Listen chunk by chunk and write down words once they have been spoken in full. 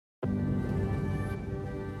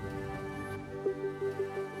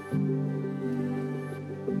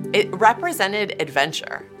it represented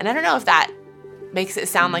adventure. And I don't know if that makes it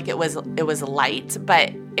sound like it was light,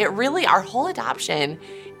 but it really, our whole adoption,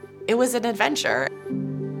 it was an adventure.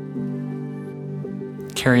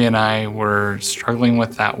 Carrie and I were struggling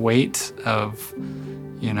with that weight of,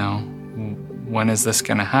 when is this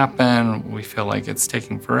going to happen? We feel like it's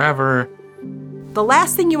taking forever. The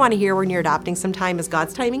last thing you want to hear when you're adopting sometime is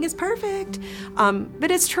God's timing is perfect.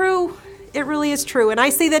 But it's true. It really is true. And I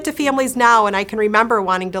say that to families now, and I can remember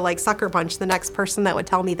wanting to sucker punch the next person that would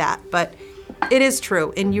tell me that. But it is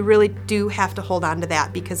true, and you really do have to hold on to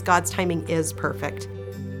that because God's timing is perfect.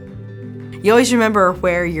 You always remember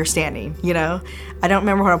where you're standing, I don't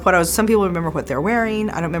remember what I was. Some people remember what they're wearing.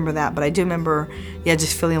 I don't remember that, but I do remember,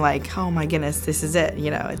 just feeling like, oh my goodness, this is it.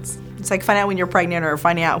 It's like finding out when you're pregnant or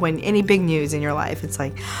finding out when any big news in your life. It's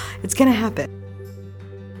like, it's going to happen.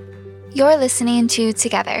 You're listening to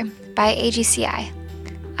Together by AGCI.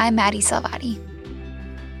 I'm Maddie Salvati.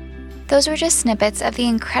 Those were just snippets of the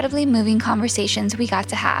incredibly moving conversations we got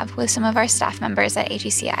to have with some of our staff members at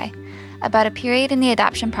AGCI about a period in the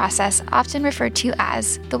adoption process often referred to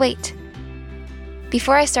as the wait.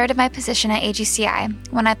 Before I started my position at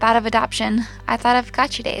AGCI, when I thought of adoption, I thought of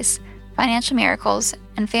gotcha days, financial miracles,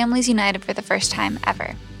 and families united for the first time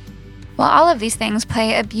ever. While all of these things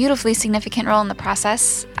play a beautifully significant role in the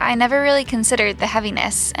process, I never really considered the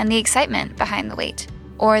heaviness and the excitement behind the wait,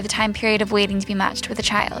 or the time period of waiting to be matched with a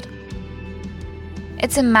child.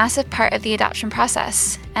 It's a massive part of the adoption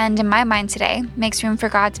process, and in my mind today, makes room for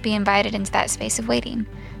God to be invited into that space of waiting,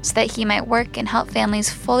 so that He might work and help families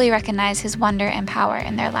fully recognize His wonder and power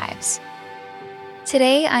in their lives.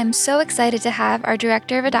 Today, I'm so excited to have our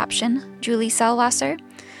Director of Adoption, Julie Selwasser,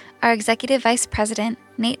 our Executive Vice President,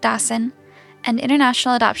 Nate Dawson, and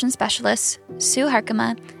International Adoption Specialists, Sue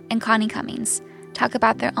Harkema and Connie Cummings, talk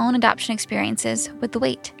about their own adoption experiences with the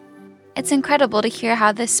wait. It's incredible to hear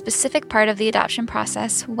how this specific part of the adoption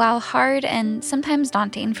process, while hard and sometimes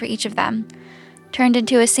daunting for each of them, turned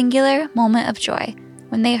into a singular moment of joy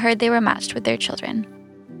when they heard they were matched with their children.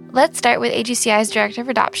 Let's start with AGCI's Director of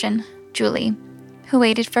Adoption, Julie, who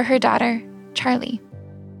waited for her daughter, Charlie.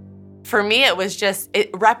 For me, it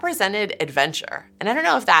represented adventure. And I don't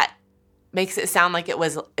know if that makes it sound like it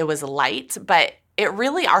was light, but it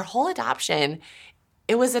really, our whole adoption,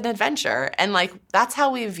 it was an adventure. And that's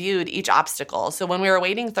how we viewed each obstacle. So when we were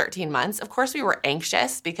waiting 13 months, of course we were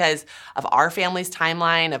anxious because of our family's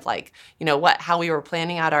timeline of how we were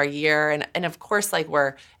planning out our year. And of course,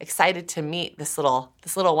 we're excited to meet this little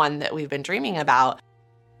one that we've been dreaming about.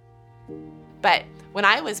 But when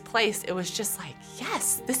I was placed, it was just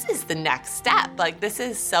yes, this is the next step. This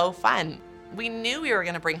is so fun. We knew we were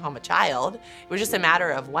going to bring home a child. It was just a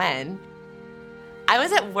matter of when. I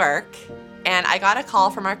was at work, and I got a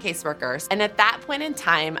call from our caseworkers. And at that point in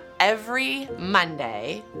time, every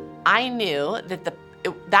Monday, I knew that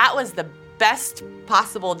that was the best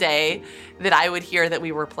possible day that I would hear that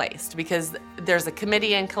we were placed, because there's a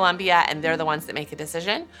committee in Columbia, and they're the ones that make a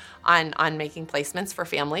decision on making placements for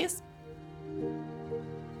families.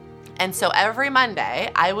 And so every Monday,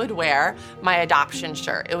 I would wear my adoption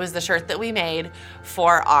shirt. It was the shirt that we made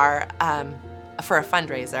for our for a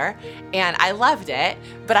fundraiser, and I loved it.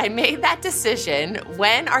 But I made that decision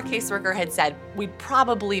when our caseworker had said we'd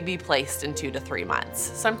probably be placed in 2 to 3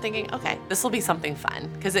 months. So I'm thinking, okay, this will be something fun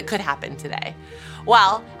because it could happen today.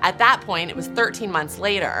 Well, at that point, it was 13 months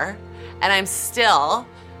later, and I'm still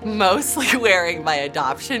mostly wearing my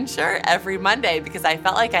adoption shirt every Monday because I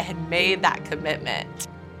felt like I had made that commitment.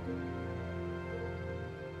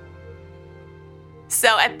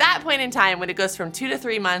 So at that point in time, when it goes from 2 to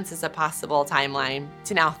 3 months as a possible timeline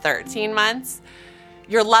to now 13 months,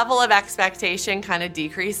 your level of expectation kind of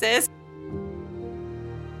decreases.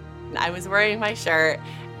 I was wearing my shirt,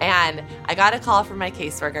 and I got a call from my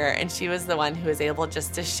caseworker, and she was the one who was able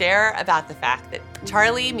just to share about the fact that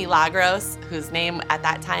Charlie Milagros, whose name at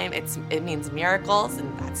that time, it means miracles,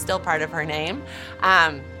 and that's still part of her name,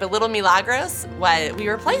 but little Milagros, we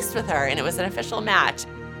were placed with her, and it was an official match.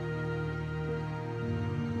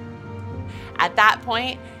 At that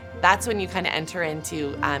point, that's when you kind of enter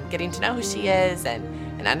into getting to know who she is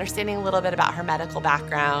and understanding a little bit about her medical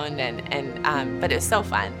background, but it was so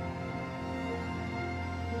fun.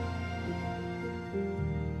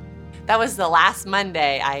 That was the last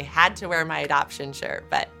Monday I had to wear my adoption shirt,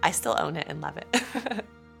 but I still own it and love it.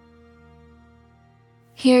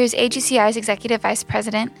 Here's AGCI's Executive Vice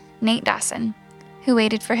President, Nate Dawson, who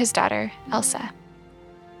waited for his daughter, Elsa.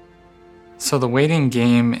 So the waiting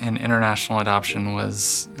game in international adoption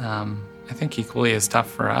was, I think, equally as tough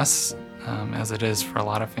for us as it is for a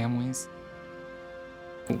lot of families.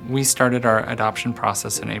 We started our adoption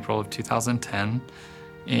process in April of 2010,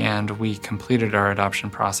 and we completed our adoption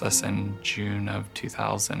process in June of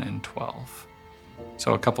 2012.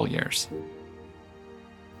 So a couple years.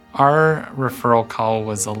 Our referral call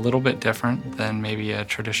was a little bit different than maybe a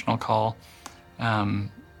traditional call.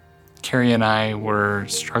 Carrie and I were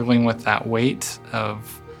struggling with that weight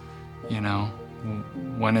of,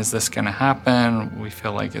 when is this going to happen? We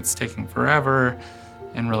feel like it's taking forever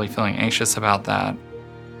and really feeling anxious about that.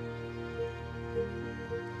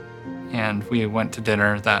 And we went to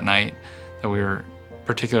dinner that night that we were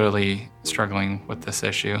particularly struggling with this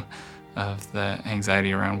issue of the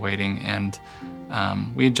anxiety around waiting. And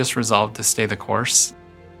we had just resolved to stay the course.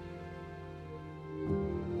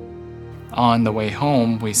 On the way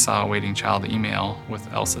home, we saw a waiting child email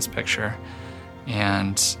with Elsa's picture,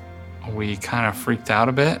 and we kind of freaked out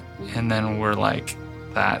a bit, and then we're like,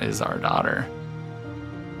 that is our daughter.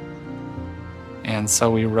 And so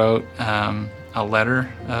we wrote a letter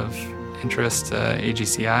of interest to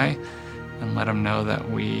AGCI and let them know that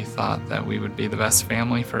we thought that we would be the best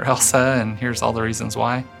family for Elsa, and here's all the reasons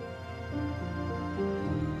why.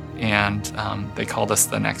 And they called us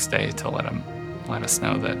the next day to let us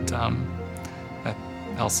know that that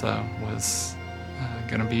Elsa was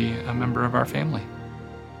going to be a member of our family.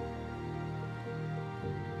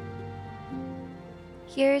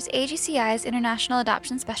 Here's AGCI's International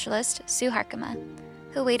Adoption Specialist, Sue Harkema,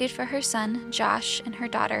 who waited for her son, Josh, and her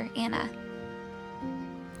daughter, Anna.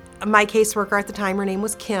 My caseworker at the time, her name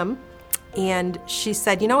was Kim, and she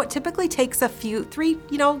said, it typically takes good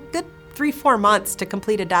 3-4 months to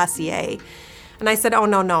complete a dossier. And I said, oh,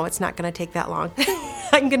 no, it's not going to take that long.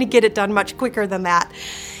 I'm going to get it done much quicker than that.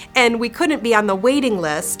 And we couldn't be on the waiting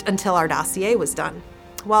list until our dossier was done.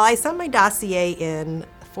 Well, I sent my dossier in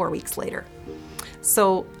 4 weeks later.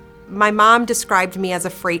 So my mom described me as a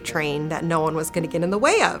freight train that no one was going to get in the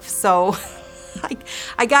way of. So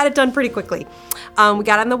I got it done pretty quickly. We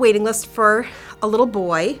got on the waiting list for a little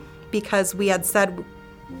boy because we had said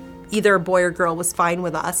either a boy or girl was fine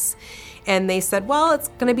with us. And they said, well, it's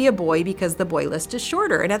going to be a boy because the boy list is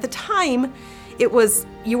shorter. And at the time,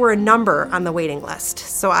 you were a number on the waiting list.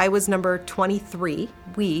 So I was number 23.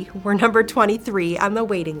 We were number 23 on the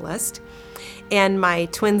waiting list. And my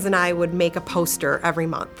twins and I would make a poster every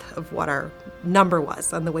month of what our number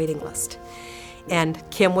was on the waiting list. And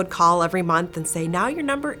Kim would call every month and say, now you're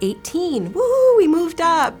number 18. Woo, we moved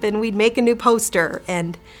up. And we'd make a new poster.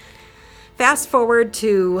 And fast forward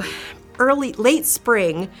to late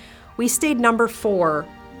spring, we stayed number 4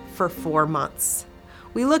 for 4 months.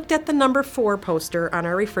 We looked at the number 4 poster on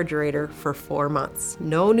our refrigerator for 4 months.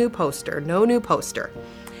 No new poster, no new poster.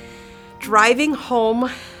 Driving home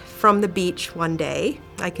from the beach one day,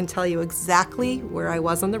 I can tell you exactly where I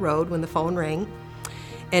was on the road when the phone rang.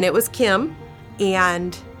 And it was Kim,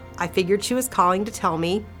 and I figured she was calling to tell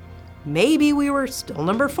me maybe we were still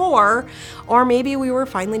number 4, or maybe we were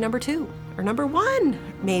finally number 2, or number 1,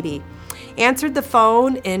 maybe. Answered the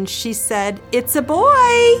phone, and she said, it's a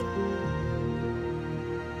boy.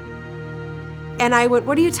 And I went,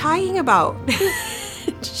 what are you talking about?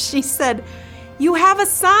 She said, you have a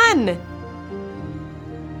son.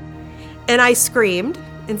 And I screamed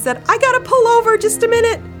and said, I gotta pull over just a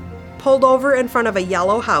minute. Pulled over in front of a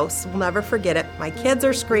yellow house. We'll never forget it. My kids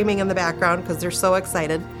are screaming in the background because they're so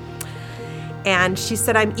excited. And she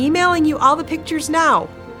said, I'm emailing you all the pictures now.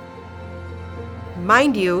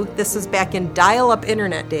 Mind you, this was back in dial-up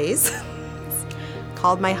internet days.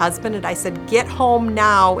 Called my husband and I said, get home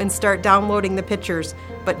now and start downloading the pictures,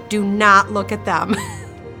 but do not look at them.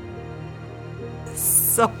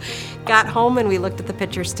 So got home and we looked at the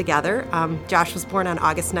pictures together. Josh was born on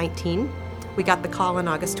August 19. We got the call on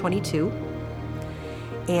August 22.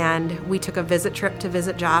 And we took a visit trip to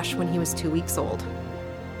visit Josh when he was 2 weeks old.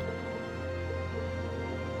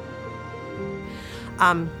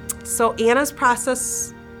 So Anna's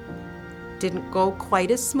process didn't go quite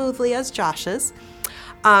as smoothly as Josh's.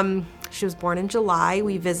 She was born in July.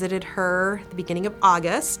 We visited her at the beginning of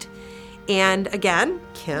August. And again,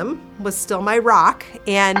 Kim was still my rock.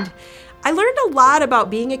 And I learned a lot about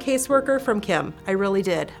being a caseworker from Kim. I really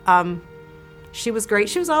did. She was great.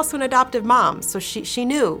 She was also an adoptive mom, so she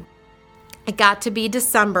knew. It got to be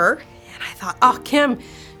December, and I thought, oh, Kim,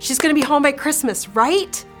 she's going to be home by Christmas,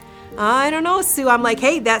 right? I don't know, Sue. I'm like,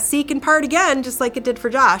 hey, that C can part again, just like it did for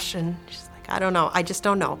Josh. And she's like, I don't know. I just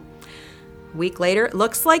don't know. A week later, it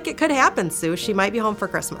looks like it could happen, Sue. She might be home for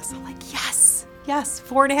Christmas. I'm like, yes,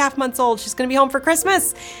 4.5 months old. She's going to be home for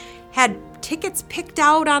Christmas. Had tickets picked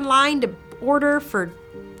out online to order for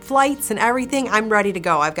flights and everything. I'm ready to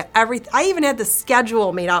go. I've got everything. I even had the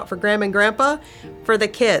schedule made out for Grandma and Grandpa for the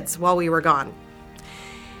kids while we were gone.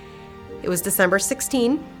 It was December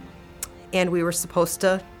 16, and we were supposed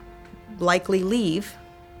to likely leave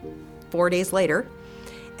 4 days later.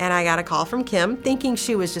 And I got a call from Kim, thinking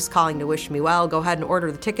she was just calling to wish me well. Go ahead and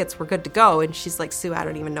order the tickets. We're good to go. And she's like, Sue, I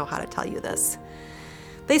don't even know how to tell you this.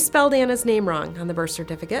 They spelled Anna's name wrong on the birth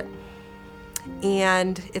certificate.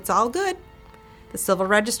 And it's all good. The civil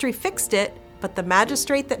registry fixed it, but the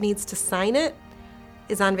magistrate that needs to sign it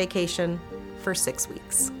is on vacation for 6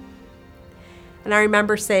 weeks. And I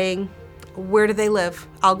remember saying, where do they live?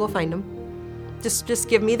 I'll go find them. Just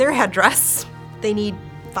give me their address. They need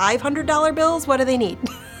 $500 bills. What do they need?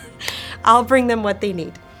 I'll bring them what they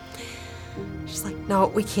need. She's like, no,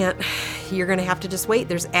 we can't. You're going to have to just wait.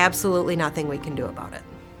 There's absolutely nothing we can do about it.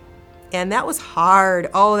 And that was hard.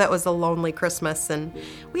 Oh, that was a lonely Christmas. And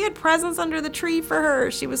we had presents under the tree for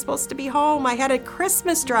her. She was supposed to be home. I had a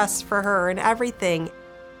Christmas dress for her and everything.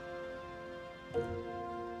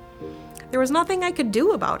 There was nothing I could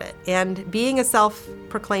do about it. And being a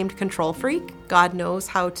self-proclaimed control freak, God knows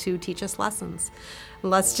how to teach us lessons.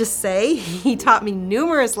 Let's just say he taught me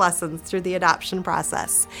numerous lessons through the adoption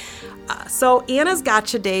process. So Anna's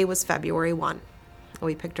gotcha day was February 1.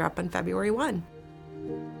 We picked her up on February 1.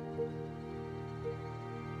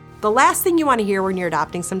 The last thing you want to hear when you're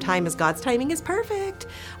adopting sometime is God's timing is perfect.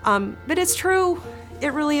 But it's true.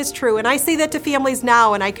 It really is true. And I say that to families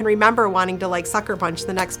now, and I can remember wanting to like sucker punch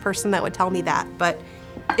the next person that would tell me that. But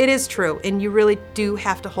it is true. And you really do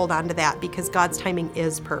have to hold on to that because God's timing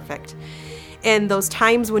is perfect. And those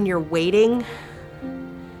times when you're waiting,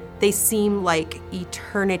 they seem like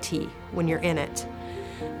eternity when you're in it.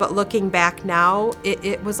 But looking back now,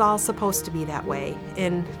 it was all supposed to be that way.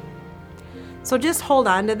 And so just hold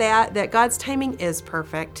on to that God's timing is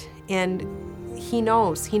perfect. And He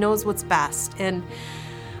knows what's best. And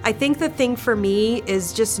I think the thing for me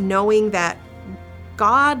is just knowing that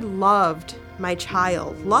God loves my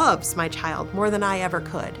child more than I ever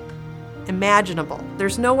could. Imaginable.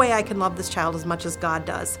 There's no way I can love this child as much as God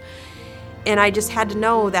does. And I just had to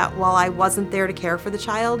know that while I wasn't there to care for the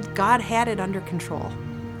child, God had it under control.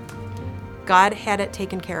 God had it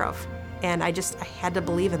taken care of. And I had to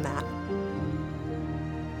believe in that.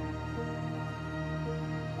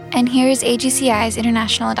 And here's AGCI's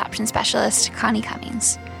International Adoption Specialist, Connie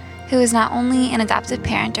Cummings, who is not only an adoptive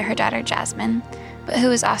parent to her daughter Jasmine, but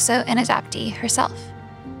who is also an adoptee herself.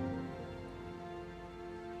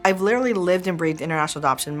 I've literally lived and breathed international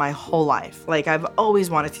adoption my whole life. Like, I've always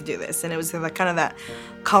wanted to do this. And it was kind of that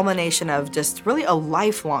culmination of just really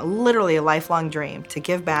literally a lifelong dream to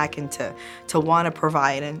give back and to want to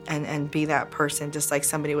provide and be that person, just like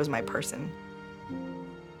somebody was my person.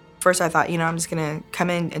 First, I thought, I'm just going to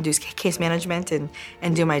come in and do case management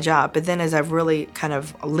and do my job. But then as I've really kind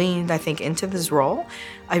of leaned, I think, into this role,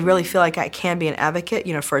 I really feel like I can be an advocate,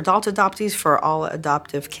 for adult adoptees, for all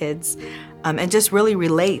adoptive kids, and just really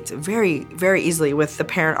relate very, very easily with the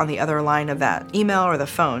parent on the other line of that email or the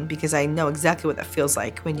phone, because I know exactly what that feels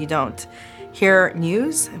like when you don't hear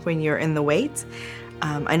news, when you're in the wait.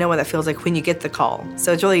 I know what that feels like when you get the call.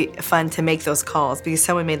 So it's really fun to make those calls because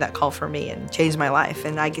someone made that call for me and changed my life,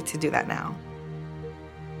 and I get to do that now.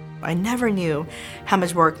 I never knew how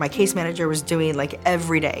much work my case manager was doing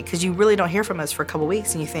every day, because you really don't hear from us for a couple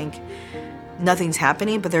weeks and you think nothing's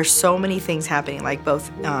happening, but there's so many things happening,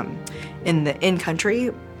 both in country,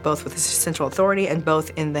 both with the central authority and both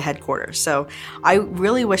in the headquarters. So I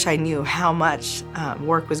really wish I knew how much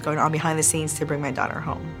work was going on behind the scenes to bring my daughter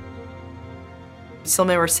home. Still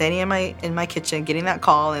remember standing in my kitchen, getting that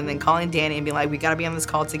call, and then calling Danny and being like, we got to be on this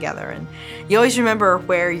call together. And you always remember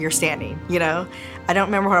where you're standing, I don't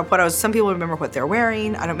remember what I was. Some people remember what they're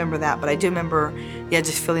wearing. I don't remember that, but I do remember,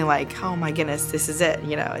 just feeling like, oh my goodness, this is it.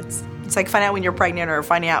 It's like finding out when you're pregnant or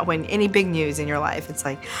finding out when any big news in your life. It's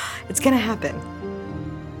like, it's going to happen.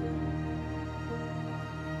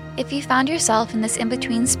 If you found yourself in this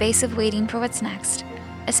in-between space of waiting for what's next,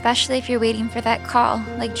 especially if you're waiting for that call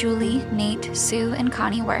like Julie, Nate, Sue, and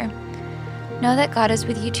Connie were, know that God is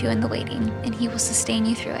with you too in the waiting, and He will sustain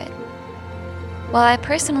you through it. While I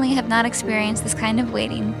personally have not experienced this kind of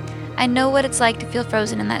waiting, I know what it's like to feel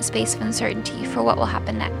frozen in that space of uncertainty for what will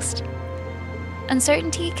happen next.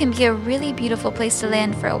 Uncertainty can be a really beautiful place to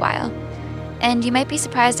land for a while, and you might be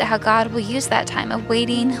surprised at how God will use that time of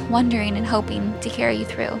waiting, wondering, and hoping to carry you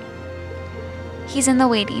through. He's in the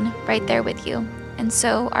waiting, right there with you, and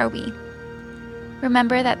so are we.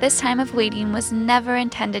 Remember that this time of waiting was never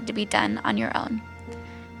intended to be done on your own.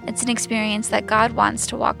 It's an experience that God wants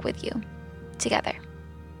to walk with you, together.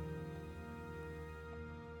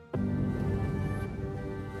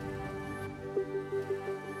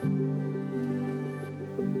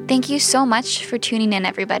 Thank you so much for tuning in,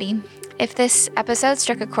 everybody. If this episode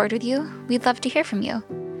struck a chord with you, we'd love to hear from you.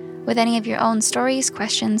 with any of your own stories,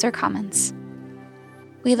 questions, or comments.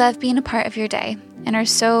 We love being a part of your day and are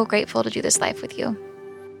so grateful to do this life with you.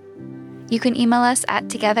 You can email us at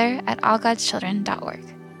together@allgodschildren.org.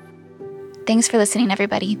 Thanks for listening,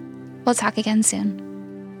 everybody. We'll talk again soon.